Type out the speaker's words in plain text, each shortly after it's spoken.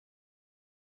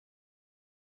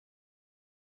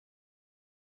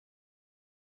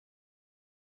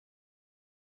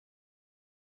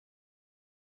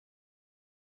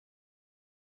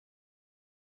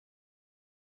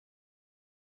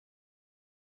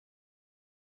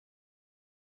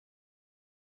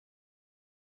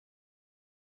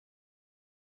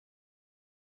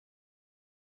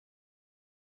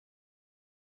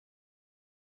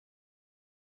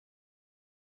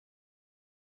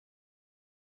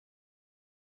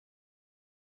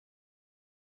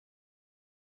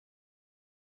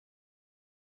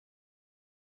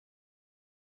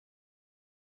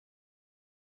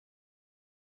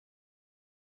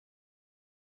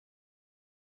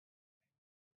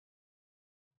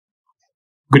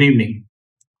Good evening.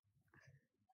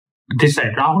 This is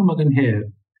Rahul Magan here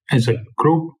as a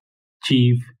Group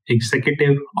Chief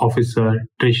Executive Officer,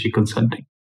 Treasury Consulting.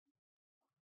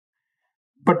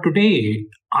 But today,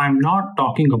 I'm not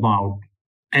talking about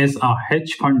as a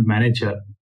hedge fund manager.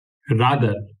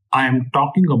 Rather, I am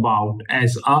talking about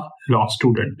as a law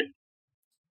student.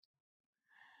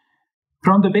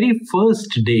 From the very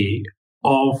first day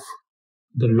of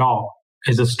the law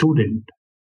as a student,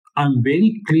 I'm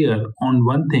very clear on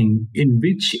one thing in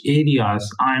which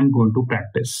areas I am going to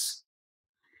practice.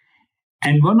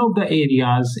 And one of the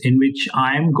areas in which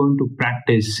I am going to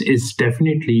practice is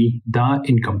definitely the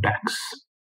income tax.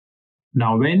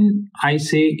 Now, when I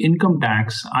say income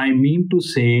tax, I mean to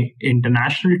say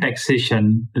international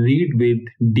taxation, read with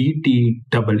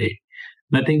DTAA,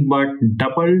 nothing but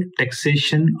double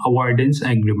taxation avoidance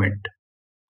agreement.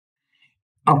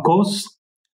 Of course,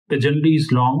 the journey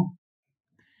is long.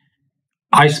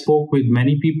 I spoke with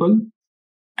many people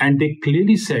and they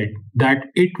clearly said that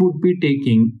it would be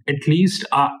taking at least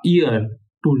a year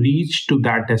to reach to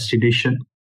that destination,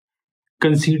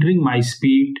 considering my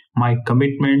speed, my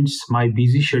commitments, my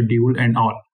busy schedule, and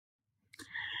all.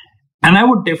 And I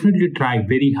would definitely try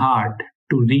very hard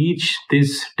to reach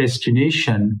this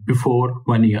destination before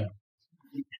 1 year.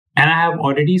 And I have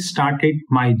already started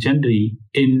my journey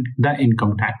in the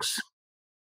income tax.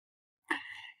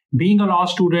 Being a law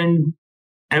student,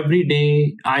 every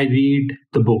day I read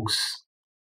the books.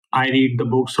 I read the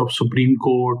books of Supreme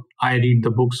Court. I read the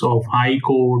books of High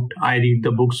Court. I read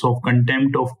the books of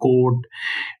Contempt of Court.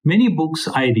 Many books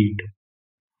I read.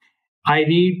 I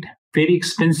read very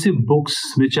expensive books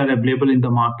which are available in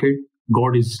the market.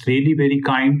 God is really very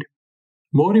kind.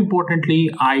 More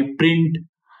importantly, I print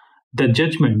the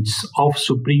judgments of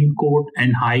Supreme Court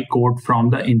and High Court from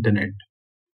the internet.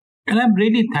 And I'm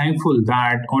really thankful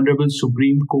that Honorable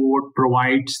Supreme Court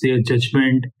provides their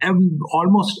judgment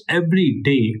almost every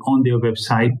day on their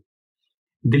website.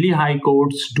 Delhi High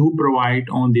Courts do provide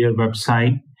on their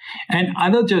website. And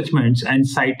other judgments and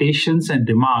citations and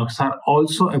remarks are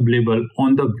also available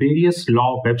on the various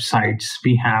law websites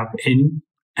we have in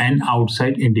and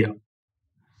outside India.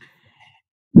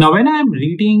 Now, when I am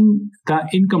reading the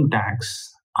income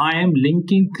tax, I am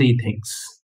linking three things.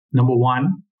 Number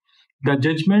one, the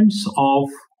judgments of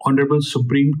Honorable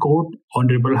Supreme Court,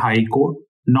 Honorable High Court,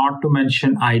 not to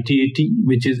mention ITAT,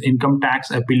 which is Income Tax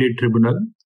Appellate Tribunal,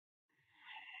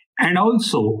 and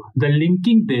also the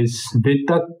linking this with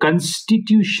the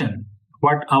Constitution,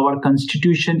 what our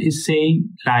Constitution is saying,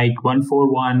 like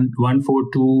 141,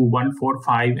 142,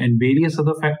 145, and various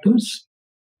other factors.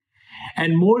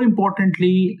 And more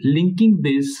importantly, linking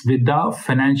this with the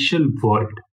financial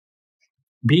world.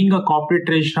 Being a corporate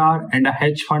treasurer and a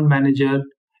hedge fund manager,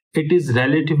 it is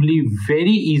relatively very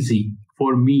easy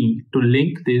for me to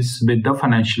link this with the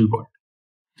financial world.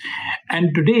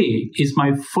 And today is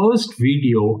my first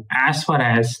video as far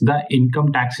as the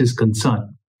income tax is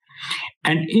concerned.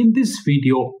 And in this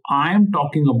video, I am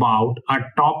talking about a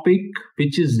topic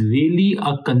which is really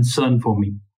a concern for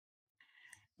me.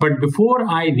 But before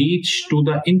I reach to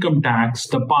the income tax,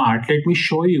 the part, let me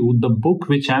show you the book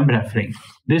which I'm referring.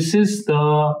 This is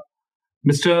the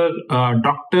Dr.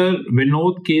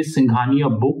 Vinod K.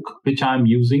 Singhania book which I'm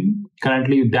using.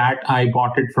 Currently that I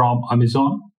bought it from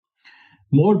Amazon.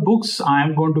 More books I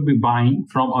am going to be buying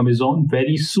from Amazon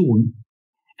very soon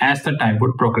as the time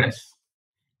would progress.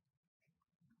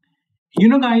 You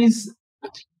know, guys,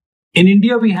 in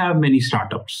India we have many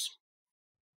startups.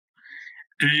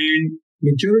 And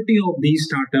majority of these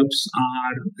startups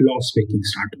are loss-making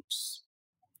startups.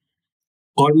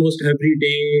 Almost every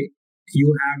day,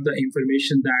 you have the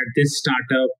information that this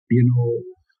startup,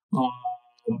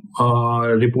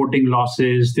 reporting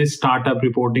losses, this startup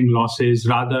reporting losses.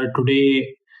 Rather,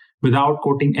 today, without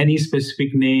quoting any specific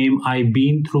name, I've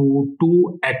been through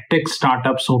 2 edtech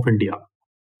startups of India.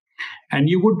 And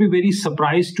you would be very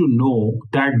surprised to know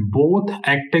that both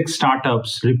edtech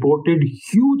startups reported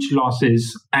huge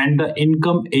losses and the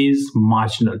income is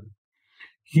marginal.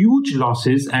 Huge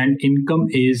losses and income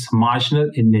is marginal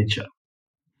in nature.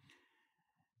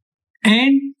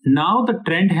 And now the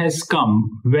trend has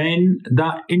come when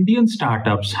the Indian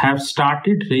startups have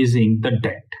started raising the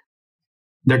debt.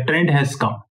 The trend has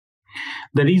come.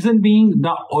 The reason being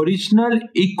the original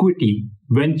equity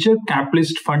venture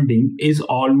capitalist funding is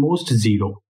almost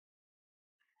zero.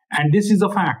 And this is a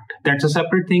fact. That's a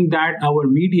separate thing that our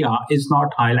media is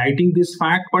not highlighting this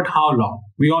fact, but how long?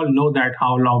 We all know that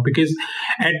how long, because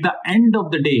at the end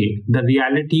of the day, the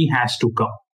reality has to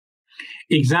come.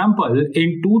 Example,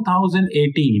 in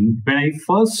 2018, when I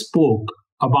first spoke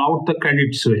about the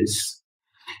Credit Suisse,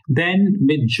 then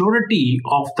majority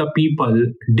of the people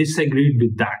disagreed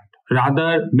with that.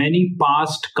 Rather, many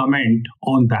passed comment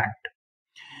on that.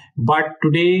 But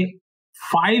today,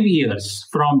 5 years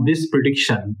from this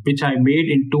prediction, which I made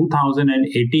in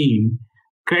 2018,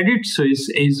 Credit Suisse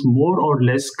is more or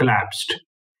less collapsed.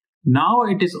 Now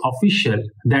it is official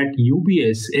that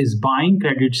UBS is buying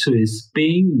Credit Suisse,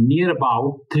 paying near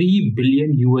about 3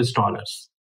 billion US dollars.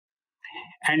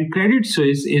 And Credit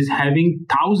Suisse is having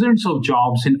thousands of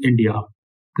jobs in India.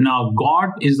 Now, God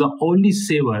is the only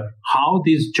saver how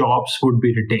these jobs would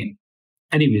be retained.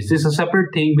 Anyways, this is a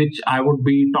separate thing which I would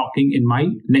be talking in my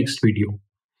next video.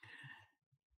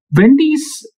 When these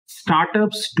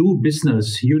startups do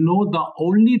business, you know the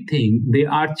only thing they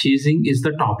are chasing is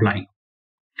the top line.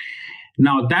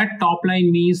 Now, that top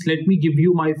line means, let me give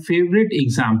you my favorite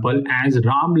example as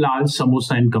Ramlal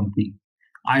Samosa and Company.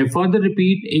 I further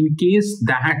repeat, in case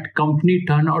that company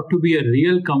turned out to be a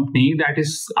real company, that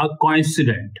is a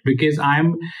coincidence, because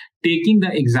I'm taking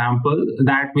the example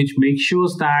that which makes sure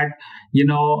that,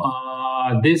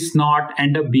 this not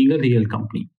end up being a real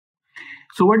company.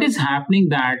 So what is happening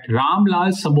that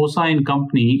Ramlal Samosa and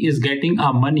Company is getting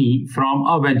money from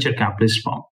a venture capitalist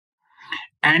firm.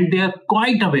 And they are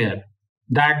quite aware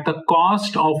that the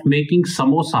cost of making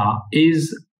samosa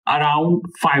is around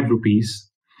 5 rupees.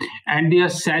 And they are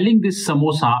selling this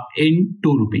samosa in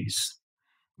 2 rupees,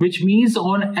 which means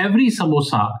on every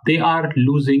samosa, they are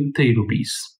losing 3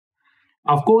 rupees.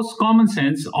 Of course, common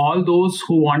sense, all those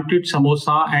who wanted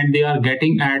samosa and they are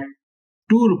getting at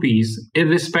 2 rupees,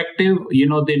 irrespective,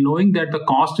 they knowing that the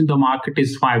cost in the market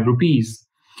is 5 rupees.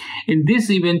 In this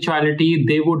eventuality,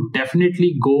 they would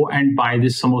definitely go and buy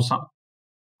this samosa.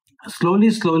 Slowly,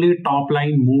 top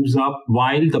line moves up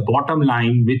while the bottom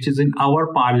line, which is in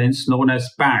our parlance known as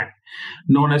PAT,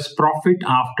 known as profit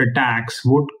after tax,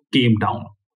 would came down.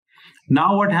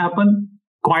 Now what happened?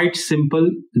 Quite simple,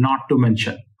 not to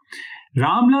mention.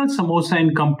 Ramlal Samosa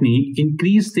and Company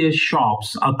increased their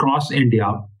shops across India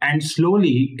and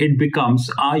slowly it becomes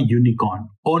a unicorn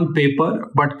on paper,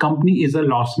 but company is a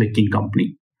loss-making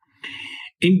company.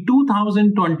 In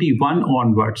 2021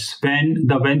 onwards, when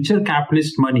the venture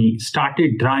capitalist money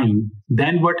started drying,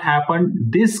 then what happened?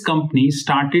 This company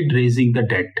started raising the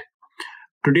debt.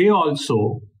 Today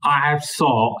also, I have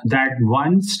saw that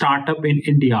one startup in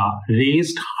India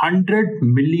raised 100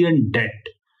 million debt.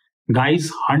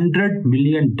 Guys, 100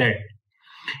 million debt.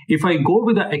 If I go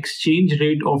with the exchange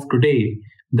rate of today,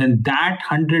 then that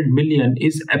 100 million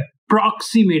is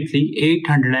approximately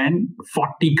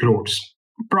 840 crores.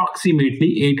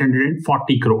 Approximately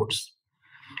 840 crores.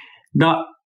 The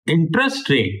interest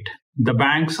rate the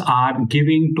banks are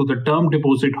giving to the term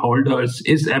deposit holders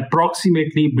is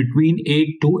approximately between 8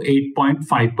 to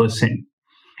 8.5%.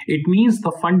 It means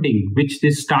the funding which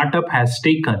this startup has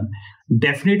taken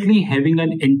definitely having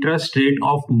an interest rate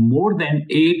of more than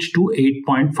 8 to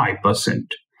 8.5%.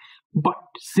 But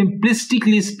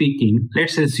simplistically speaking,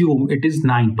 let's assume it is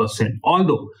 9%.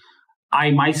 Although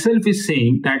I myself is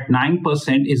saying that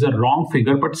 9% is a wrong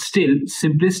figure, but still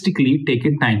simplistically take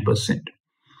it 9%.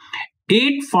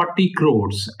 840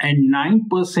 crores and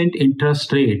 9%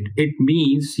 interest rate, it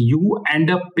means you end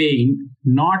up paying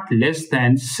not less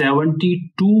than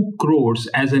 72 crores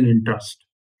as an interest.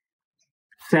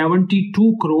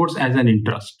 72 crores as an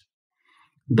interest.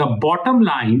 The bottom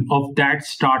line of that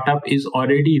startup is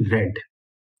already red.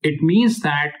 It means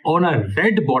that on a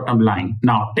red bottom line,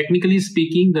 now technically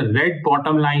speaking, the red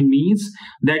bottom line means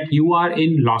that you are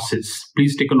in losses.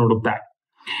 Please take a note of that.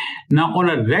 Now on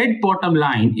a red bottom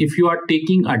line, if you are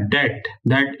taking a debt,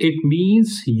 that it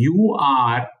means you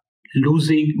are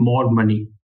losing more money.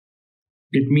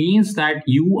 It means that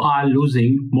you are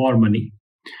losing more money.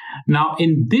 Now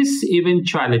in this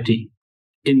eventuality,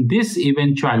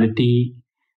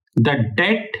 the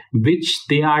debt which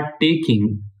they are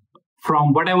taking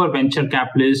from whatever venture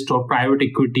capitalist or private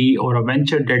equity or a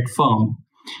venture debt firm,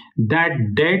 that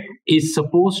debt is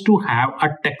supposed to have a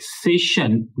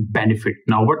taxation benefit.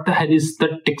 Now, what the hell is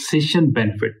the taxation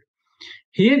benefit?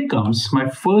 Here comes my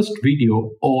first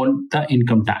video on the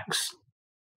income tax.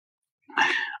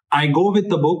 I go with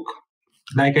the book.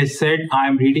 Like I said,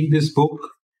 I'm reading this book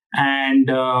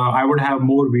and I would have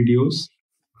more videos.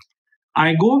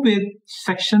 I go with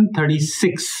section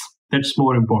 36. That's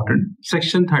more important.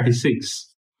 Section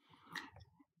 36.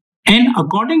 And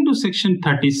according to section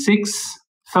 36,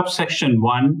 subsection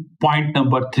 1, point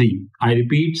number 3. I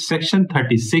repeat, section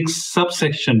 36,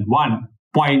 subsection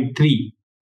 1.3.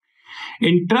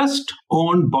 Interest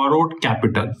on borrowed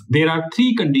capital. There are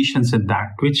 3 conditions in that,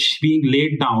 which being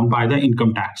laid down by the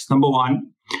income tax. Number 1,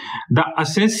 the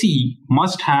assessee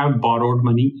must have borrowed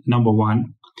money. Number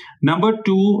 1. Number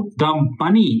two, the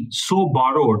money so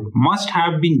borrowed must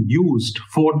have been used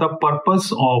for the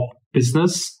purpose of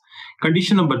business.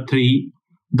 Condition number three,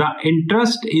 the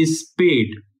interest is paid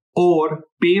or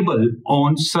payable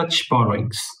on such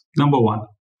borrowings. Number one,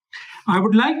 I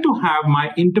would like to have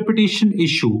my interpretation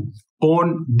issue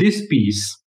on this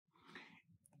piece.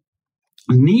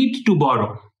 Need to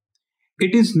borrow.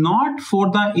 It is not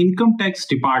for the income tax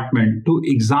department to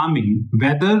examine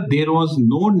whether there was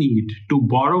no need to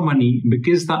borrow money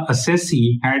because the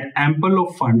assessee had ample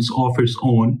of funds of its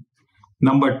own.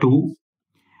 Number two,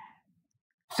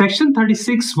 Section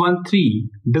 36(1)(3)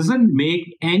 doesn't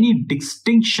make any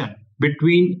distinction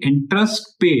between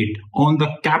interest paid on the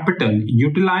capital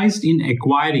utilized in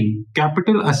acquiring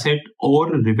capital asset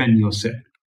or revenue asset.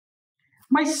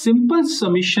 My simple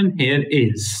submission here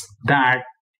is that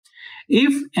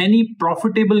if any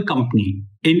profitable company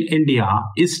in India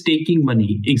is taking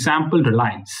money, example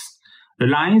Reliance.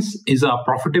 Reliance is a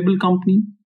profitable company.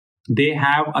 They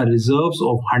have a reserves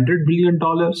of $100 billion.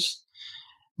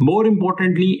 More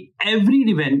importantly,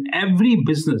 every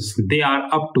business they are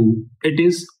up to, it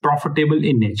is profitable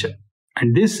in nature.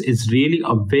 And this is really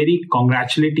a very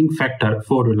congratulating factor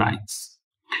for Reliance.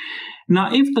 Now,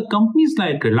 if the companies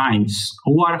like Reliance,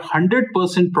 who are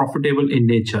 100% profitable in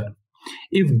nature,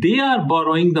 if they are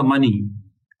borrowing the money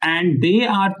and they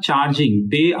are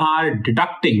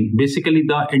deducting basically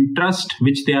the interest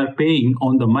which they are paying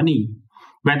on the money,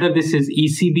 whether this is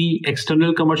ECB,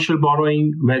 external commercial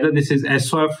borrowing, whether this is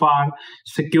SOFR,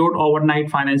 secured overnight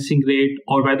financing rate,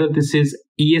 or whether this is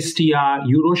ESTR,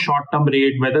 Euro short-term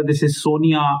rate, whether this is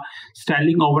SONIA,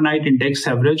 Sterling overnight index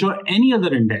average, or any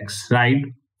other index, right?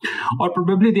 Or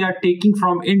probably they are taking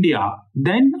from India,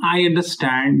 then I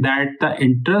understand that the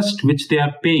interest which they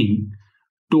are paying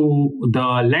to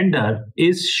the lender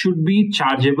should be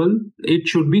chargeable. It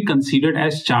should be considered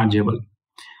as chargeable.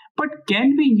 But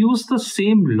can we use the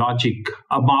same logic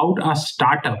about a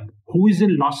startup who is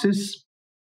in losses?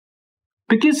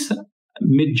 Because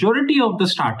majority of the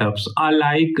startups are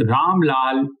like Ram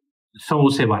Lal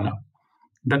Samosewala.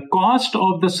 The cost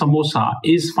of the samosa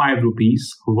is 5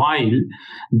 rupees while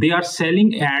they are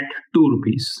selling at 2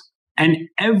 rupees. And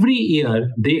every year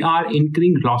they are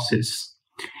incurring losses.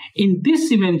 In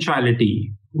this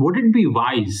eventuality, would it be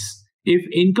wise if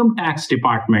income tax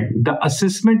department, the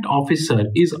assessment officer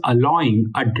is allowing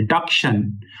a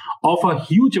deduction of a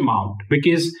huge amount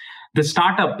because the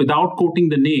startup, without quoting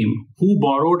the name, who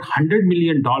borrowed $100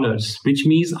 million, which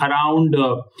means around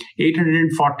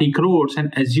 840 crores,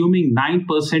 and assuming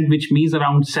 9%, which means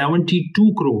around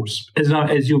 72 crores,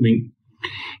 assuming,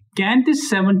 can this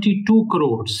 72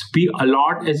 crores be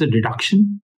allowed as a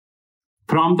deduction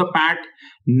from the PAT,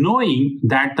 knowing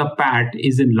that the PAT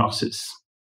is in losses?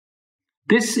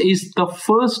 This is the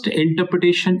first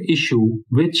interpretation issue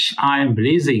which I am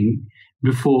raising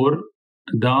before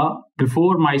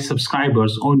my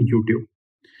subscribers on YouTube.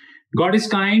 God is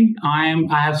kind. I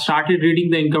have started reading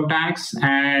the income tax,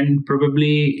 and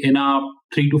probably in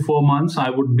 3 to 4 months I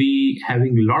would be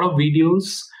having a lot of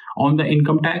videos on the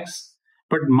income tax.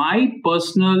 But my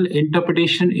personal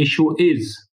interpretation issue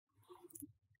is,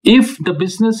 if the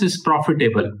business is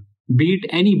profitable, be it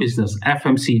any business,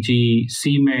 FMCG,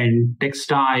 cement,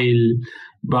 textile,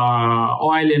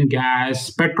 oil and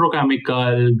gas,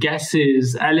 petrochemical,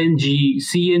 gases, LNG,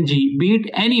 CNG, be it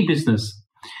any business,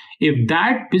 if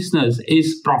that business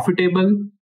is profitable,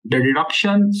 the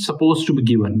deduction is supposed to be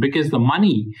given because the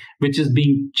money which is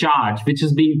being charged, which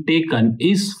is being taken,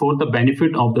 is for the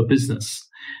benefit of the business.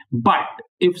 But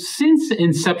if since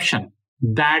inception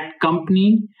that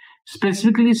company,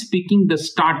 specifically speaking the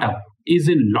startup, is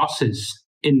in losses,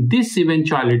 in this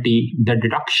eventuality, the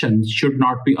deductions should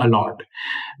not be allowed,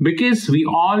 because we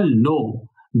all know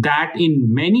that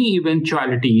in many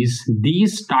eventualities,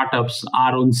 these startups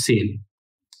are on sale,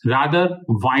 rather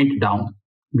wind down.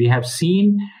 We have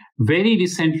seen very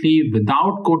recently,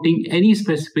 without quoting any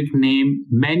specific name,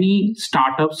 many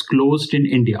startups closed in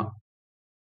India.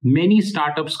 Many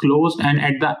startups closed, and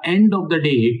at the end of the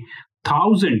day,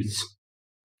 thousands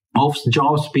of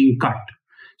jobs being cut.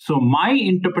 So my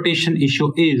interpretation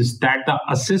issue is that the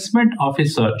assessment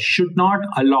officer should not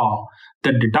allow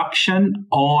the deduction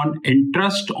on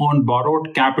interest on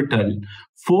borrowed capital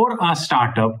for a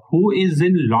startup who is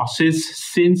in losses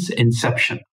since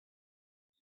inception.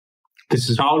 This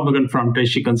is Rahul Magan from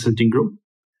Treasury Consulting Group.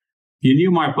 You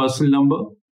knew my personal number,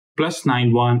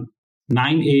 +91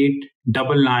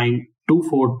 9899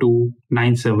 242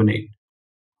 978.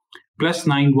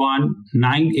 +91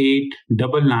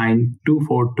 9899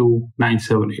 242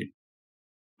 978.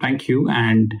 Thank you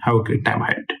and have a great time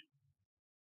ahead.